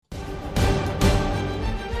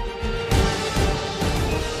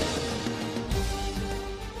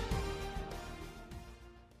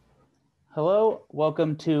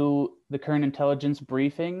Welcome to the current intelligence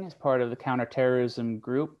briefing as part of the counterterrorism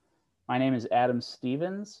group. My name is Adam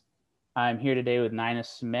Stevens. I'm here today with Nina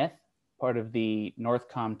Smith, part of the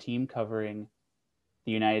NORTHCOM team covering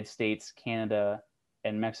the United States, Canada,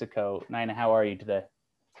 and Mexico. Nina, how are you today?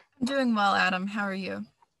 I'm doing well, Adam. How are you?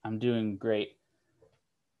 I'm doing great.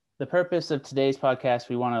 The purpose of today's podcast,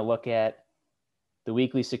 we want to look at the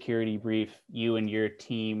weekly security brief you and your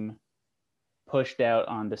team pushed out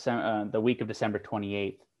on the week of December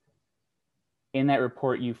 28th. In that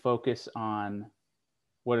report, you focus on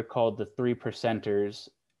what are called the 3%ers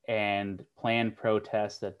and planned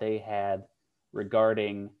protests that they had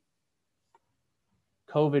regarding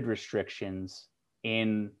COVID restrictions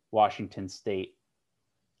in Washington state.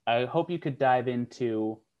 I hope you could dive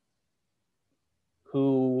into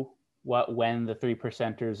who, what, when the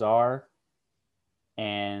 3%ers are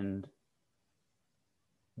and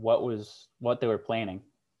what they were planning.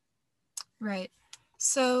 Right.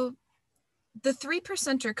 So the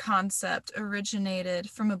 3%er concept originated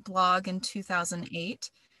from a blog in 2008,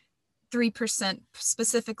 3%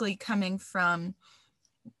 specifically coming from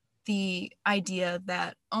the idea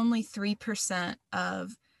that only 3%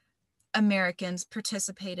 of Americans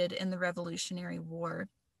participated in the Revolutionary War.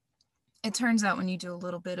 It turns out when you do a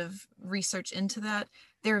little bit of research into that,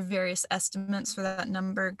 there are various estimates for that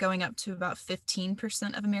number going up to about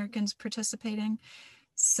 15% of Americans participating.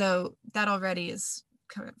 So that already is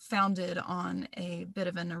founded on a bit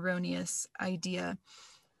of an erroneous idea.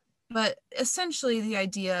 But essentially the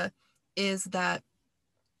idea is that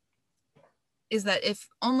if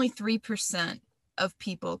only 3% of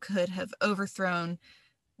people could have overthrown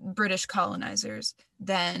British colonizers,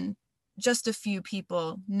 then just a few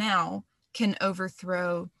people now can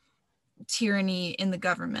overthrow tyranny in the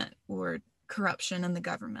government or corruption in the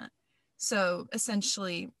government. So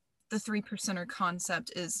essentially, the 3%er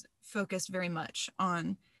concept is focused very much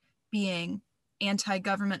on being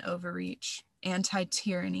anti-government overreach,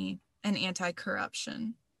 anti-tyranny, and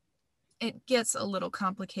anti-corruption. It gets a little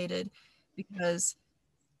complicated because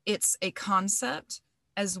it's a concept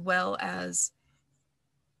as well as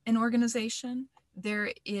an organization.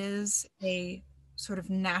 There is a sort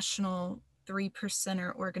of national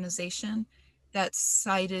 3%er organization that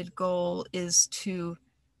cited goal is to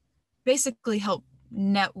basically help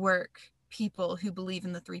network people who believe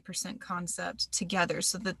in the 3% concept together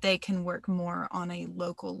so that they can work more on a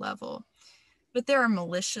local level. But there are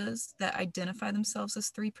militias that identify themselves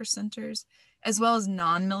as 3%ers, as well as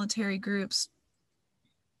non-military groups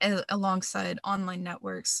alongside online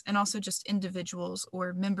networks, and also just individuals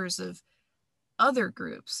or members of other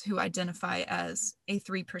groups who identify as a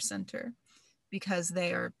 3%er because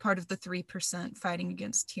they are part of the 3% fighting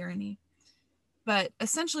against tyranny. But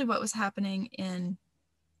essentially what was happening in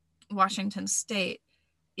Washington state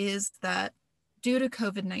is that due to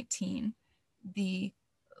COVID-19, the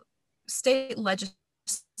state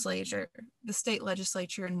legislature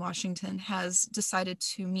in Washington has decided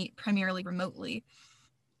to meet primarily remotely,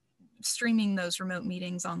 streaming those remote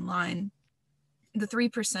meetings online. The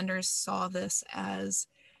 3%ers saw this as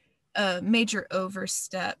a major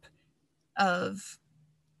overstep of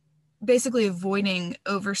basically avoiding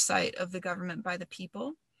oversight of the government by the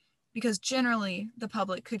people, because generally the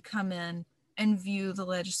public could come in and view the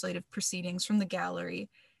legislative proceedings from the gallery,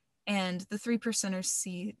 and the 3%ers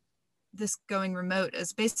see this going remote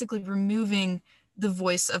as basically removing the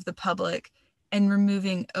voice of the public and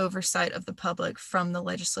removing oversight of the public from the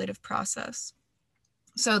legislative process.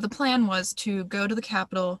 So the plan was to go to the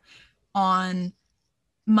Capitol on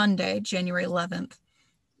Monday, January 11th,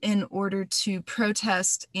 in order to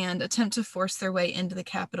protest and attempt to force their way into the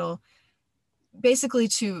Capitol, basically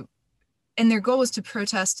and their goal was to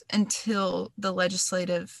protest until the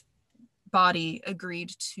legislative body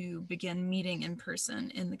agreed to begin meeting in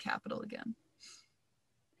person in the Capitol again.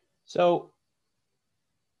 So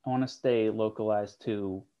I want to stay localized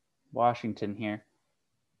to Washington here.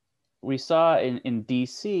 We saw in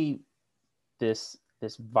DC this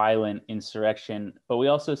violent insurrection, but we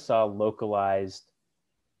also saw localized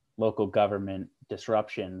local government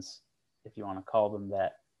disruptions, if you want to call them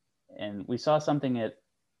that. And we saw something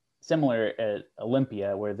similar at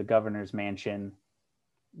Olympia, where the governor's mansion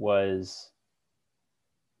was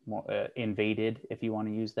invaded, if you want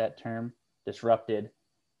to use that term, disrupted.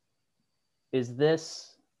 Was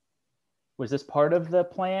this part of the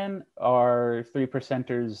plan? Are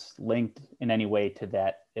 3%ers linked in any way to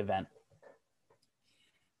that event?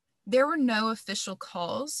 There were no official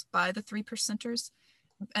calls by the 3%ers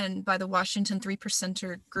and by the Washington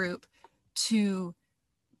 3%er group to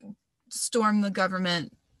storm the governor's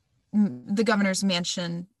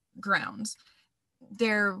mansion grounds.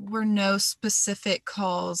 there were no specific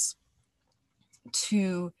calls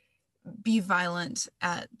to be violent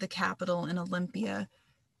at the Capitol in Olympia.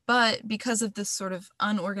 But because of this sort of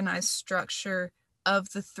unorganized structure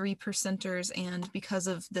of the three percenters, and because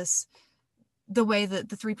of this, the way that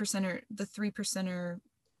the three percenter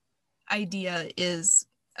idea is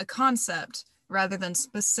a concept rather than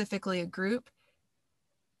specifically a group,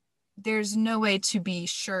 there's no way to be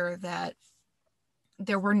sure that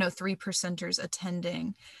there were no three percenters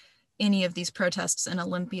attending any of these protests in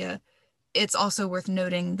Olympia. It's also worth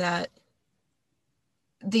noting that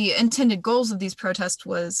the intended goals of these protests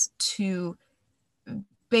was to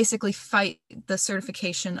basically fight the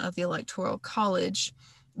certification of the Electoral College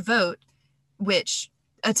vote, which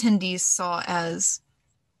attendees saw as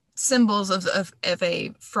symbols of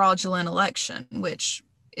a fraudulent election, which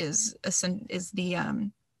is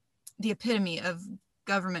the epitome of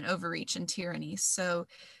government overreach and tyranny. So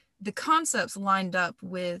the concepts lined up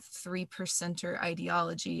with three percenter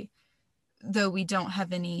ideology, though we don't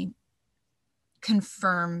have any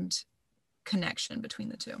confirmed connection between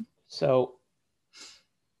the two. So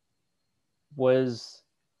was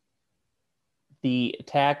the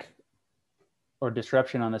attack or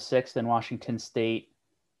disruption on the 6th in Washington State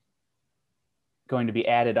going to be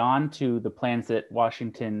added on to the plans that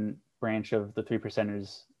Washington branch of the three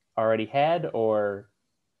percenters already had, or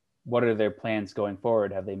what are their plans going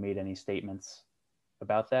forward? Have they made any statements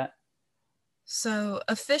about that? So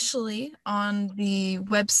officially on the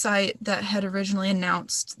website that had originally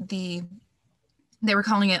announced they were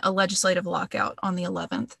calling it a legislative lockout on the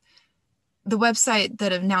 11th. The website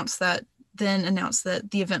that announced that then announced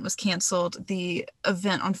that the event was canceled. The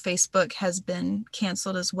event on Facebook has been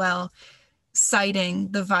canceled as well,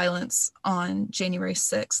 citing the violence on January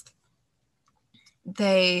 6th.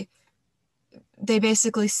 They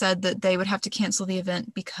basically said that they would have to cancel the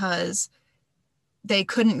event because they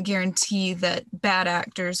couldn't guarantee that bad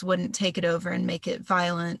actors wouldn't take it over and make it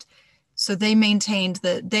violent. So they maintained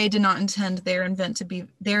that they did not intend their event to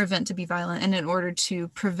be violent, and in order to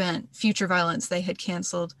prevent future violence, they had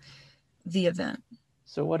canceled the event.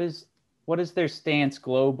 So what is their stance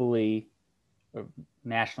globally, or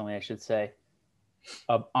nationally, I should say,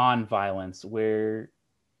 on violence? Where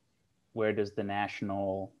does the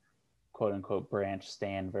national quote unquote branch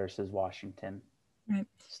stand versus Washington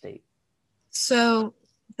State? So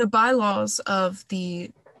the bylaws of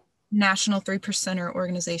the National Three Percenter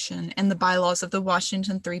Organization and the bylaws of the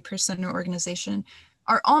Washington Three Percenter Organization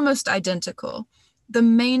are almost identical. The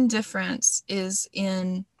main difference is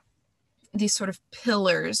in these sort of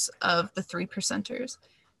pillars of the three percenters.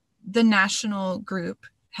 The national group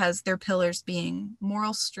has their pillars being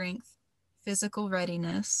moral strength, physical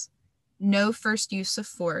readiness, no first use of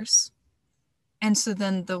force. And so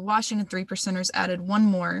then the Washington Three Percenters added one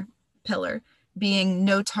more pillar, being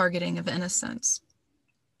no targeting of innocents.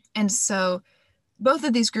 And so both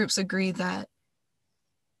of these groups agree that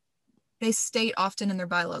they state often in their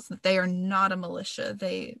bylaws that they are not a militia.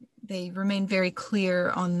 They remain very clear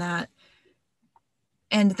on that.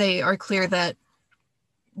 And they are clear that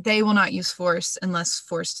they will not use force unless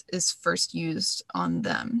force is first used on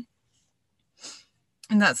them.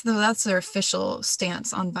 And that's their official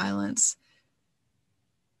stance on violence.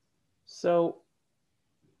 So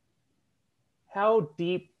how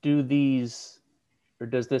deep does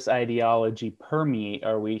this ideology permeate?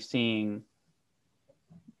 Are we seeing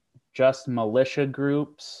just militia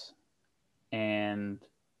groups and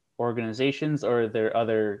organizations, or are there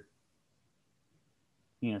other,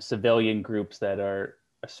 civilian groups that are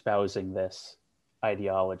espousing this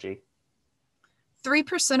ideology? Three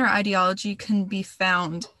percenter ideology can be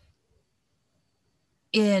found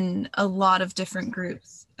in a lot of different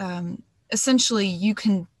groups. Essentially, you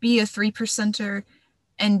can be a three percenter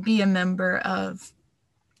and be a member of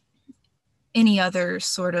any other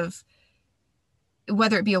sort of,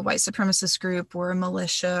 whether it be a white supremacist group or a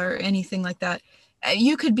militia or anything like that.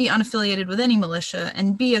 You could be unaffiliated with any militia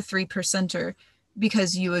and be a three percenter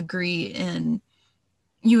because you agree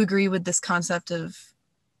with this concept of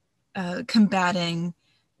combating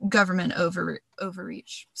government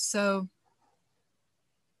overreach. So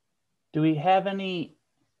do we have any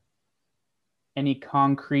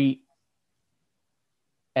concrete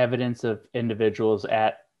evidence of individuals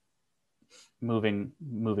at moving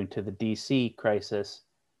to the DC crisis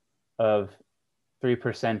of three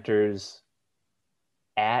percenters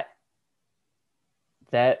at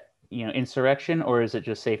that insurrection, or is it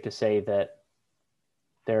just safe to say that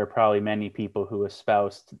there are probably many people who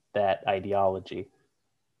espoused that ideology?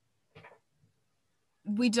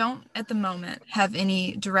 We don't at the moment have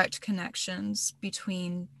any direct connections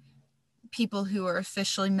between people who are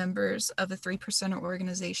officially members of a 3%er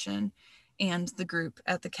organization and the group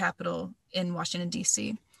at the Capitol in Washington,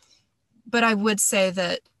 D.C. But I would say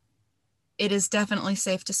that it is definitely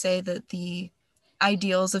safe to say that the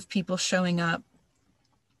ideals of people showing up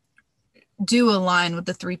do align with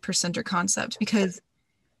the 3%er concept, because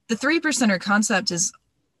the 3%er concept is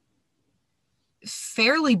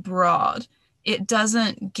fairly broad. It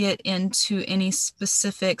doesn't get into any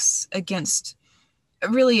specifics against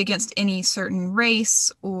any certain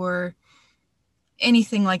race or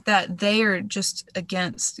anything like that. They are just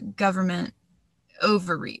against government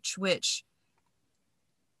overreach, which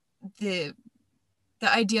the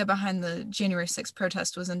idea behind the January 6th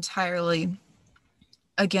protest was entirely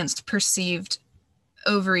against perceived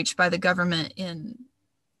overreach by the government in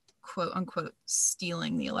quote unquote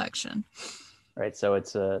stealing the election. Right. So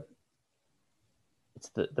it's the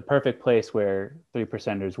perfect place where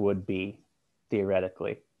 3%ers would be,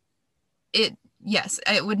 theoretically. Yes,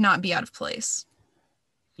 it would not be out of place.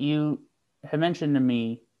 You have mentioned to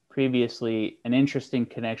me previously an interesting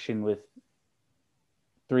connection with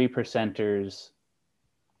 3%ers,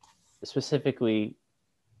 specifically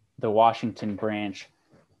the Washington branch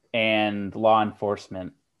and law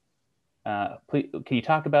enforcement. Please, can you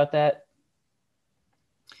talk about that?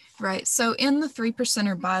 Right. So in the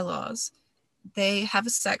 3%er bylaws, they have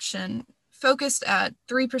a section focused at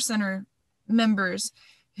 3%er members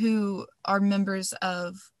who are members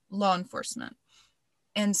of law enforcement.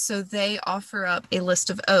 And so they offer up a list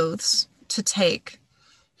of oaths to take.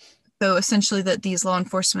 So essentially that these law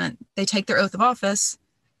enforcement, they take their oath of office,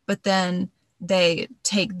 but then they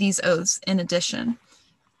take these oaths in addition.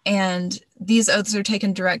 And these oaths are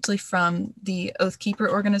taken directly from the Oath Keeper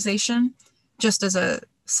organization. Just as a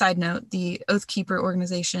side note, the Oath Keeper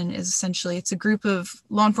organization is essentially, it's a group of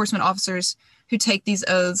law enforcement officers who take these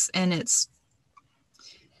oaths, and it's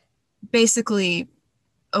basically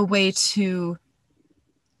a way to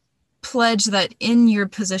pledge that in your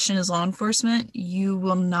position as law enforcement, you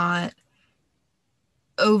will not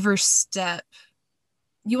overstep,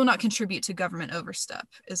 you will not contribute to government overstep,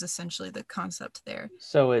 is essentially the concept there.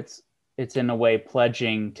 So it's in a way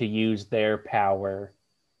pledging to use their power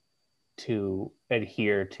to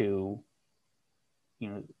adhere to,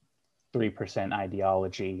 3%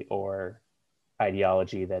 ideology, or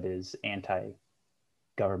ideology that is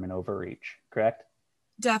anti-government overreach, correct?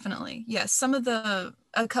 Definitely, yes.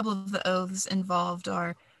 A couple of the oaths involved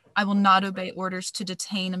are, I will not obey orders to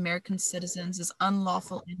detain American citizens as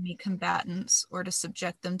unlawful enemy combatants or to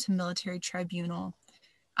subject them to military tribunal.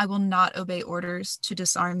 I will not obey orders to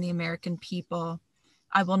disarm the American people.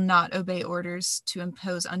 I will not obey orders to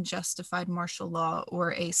impose unjustified martial law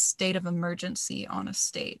or a state of emergency on a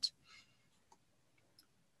state.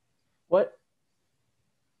 What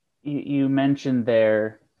you mentioned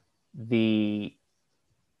there, the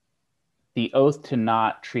oath to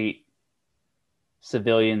not treat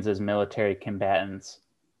civilians as military combatants,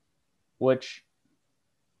 which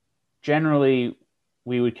generally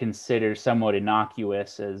we would consider somewhat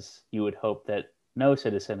innocuous, as you would hope that no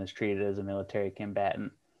citizen is treated as a military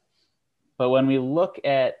combatant. But when we look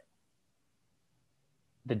at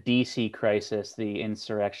the DC crisis, the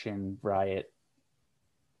insurrection, riot,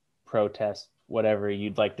 protest, whatever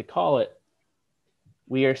you'd like to call it,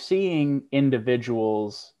 we are seeing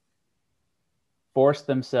individuals force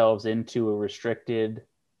themselves into a restricted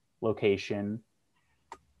location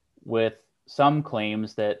with some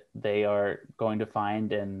claims that they are going to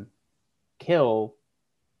find and kill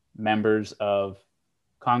members of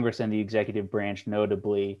Congress and the executive branch.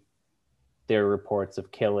 Notably, there are reports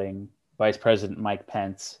of killing Vice President Mike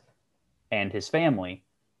Pence and his family.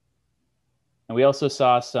 And we also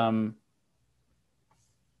saw some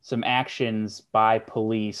actions by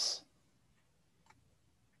police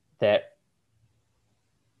that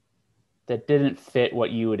didn't fit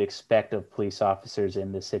what you would expect of police officers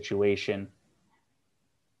in this situation.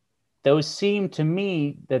 Those seem to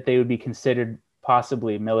me that they would be considered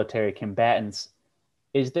possibly military combatants.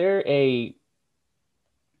 Is there a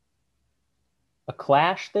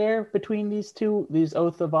clash there between these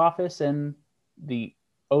oath of office and the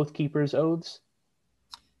Oath Keepers' oaths?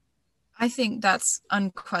 I think that's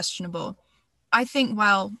unquestionable. I think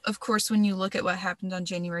while, of course, when you look at what happened on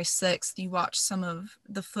January 6th, you watch some of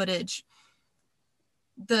the footage,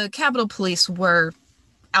 the Capitol Police were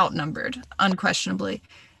outnumbered, unquestionably.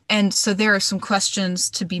 And so there are some questions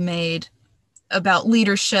to be made about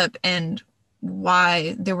leadership and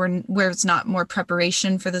why where it's not more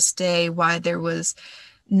preparation for this day, why there was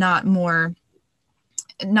not more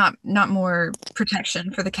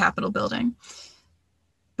protection for the Capitol building.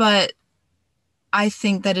 But I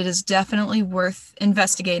think that it is definitely worth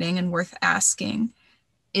investigating and worth asking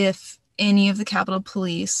if any of the Capitol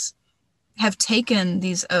Police have taken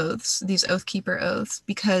these oaths, these Oath Keeper oaths,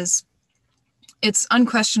 because it's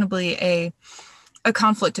unquestionably a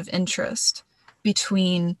conflict of interest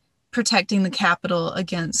between protecting the Capitol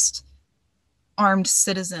against armed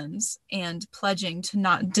citizens and pledging to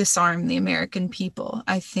not disarm the American people.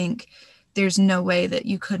 I think there's no way that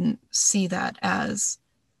you couldn't see that as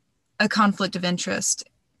a conflict of interest.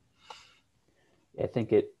 I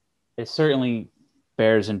think it certainly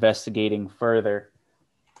bears investigating further.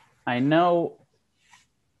 I know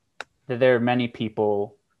that there are many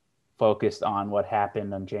people focused on what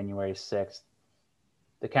happened on January 6th.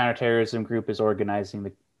 The counterterrorism group is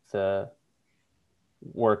organizing the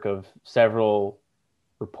work of several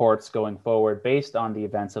reports going forward based on the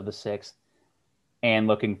events of the 6th and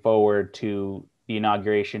looking forward to the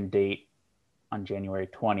inauguration date on January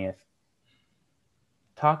 20th.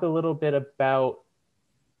 Talk a little bit about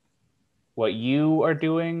what you are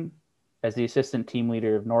doing as the assistant team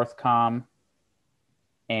leader of NORTHCOM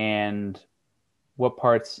and what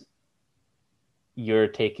parts you're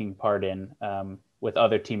taking part in with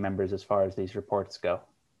other team members as far as these reports go.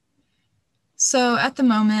 So at the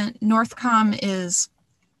moment, NORTHCOM is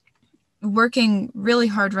working really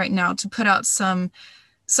hard right now to put out some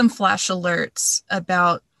flash alerts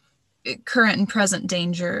about current and present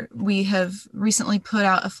danger. We have recently put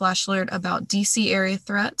out a flash alert about DC area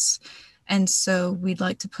threats, and so we'd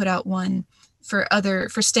like to put out one for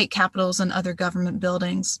state capitals and other government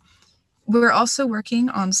buildings. We're also working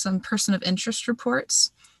on some person of interest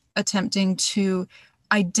reports, attempting to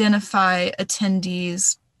identify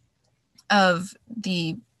attendees of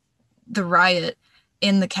the riot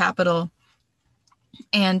in the Capitol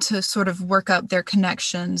and to sort of work up their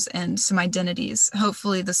connections and some identities.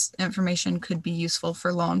 Hopefully this information could be useful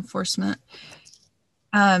for law enforcement.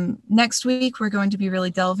 Next week, we're going to be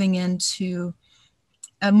really delving into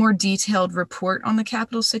a more detailed report on the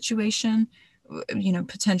Capitol situation,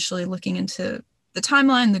 potentially looking into the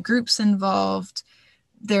timeline, the groups involved,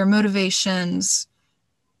 their motivations,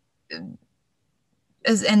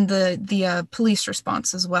 and the police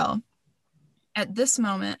response as well. At this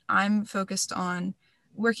moment, I'm focused on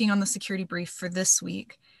working on the security brief for this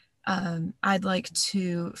week. I'd like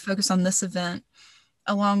to focus on this event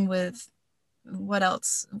along with what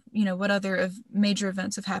else, what other major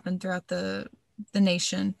events have happened throughout the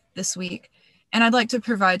nation this week. And I'd like to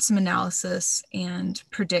provide some analysis and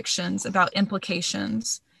predictions about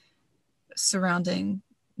implications surrounding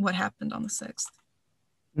what happened on the 6th.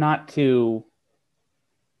 Not to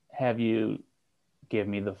have you give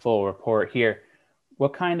me the full report here,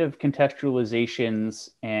 what kind of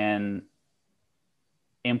contextualizations and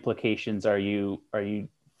implications are you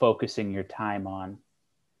focusing your time on?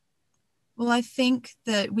 Well, I think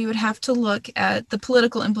that we would have to look at the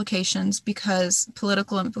political implications, because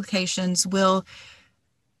political implications will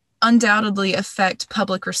undoubtedly affect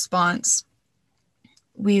public response.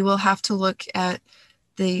 We will have to look at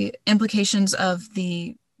the implications of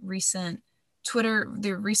the recent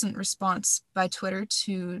response by Twitter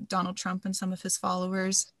to Donald Trump and some of his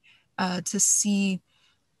followers, to see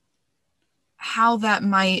how that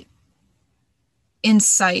might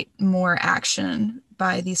incite more action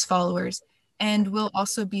by these followers. And we'll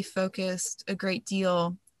also be focused a great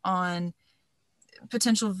deal on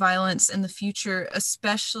potential violence in the future,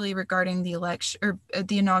 especially regarding the election or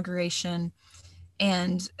the inauguration.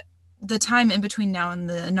 And the time in between now and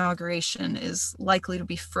the inauguration is likely to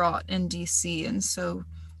be fraught in DC. And so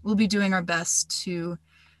we'll be doing our best to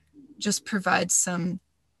just provide some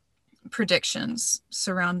predictions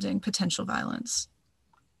surrounding potential violence.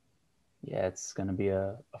 Yeah, it's going to be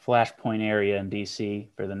a flashpoint area in DC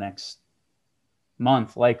for the next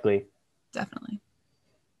month, likely. Definitely.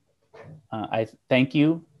 I thank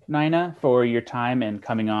you, Nina, for your time and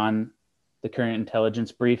coming on the current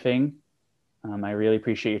intelligence briefing. I really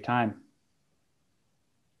appreciate your time.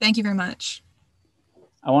 Thank you very much.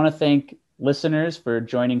 I want to thank listeners for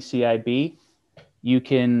joining CIB. You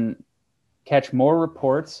can catch more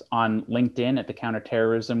reports on LinkedIn at the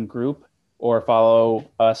Counterterrorism Group, or follow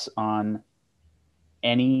us on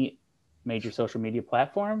any major social media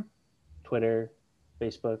platform, Twitter,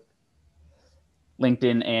 Facebook,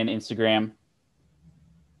 LinkedIn, and Instagram.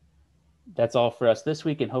 That's all for us this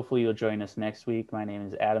week, and hopefully you'll join us next week. My name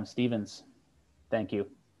is Adam Stevens. Thank you.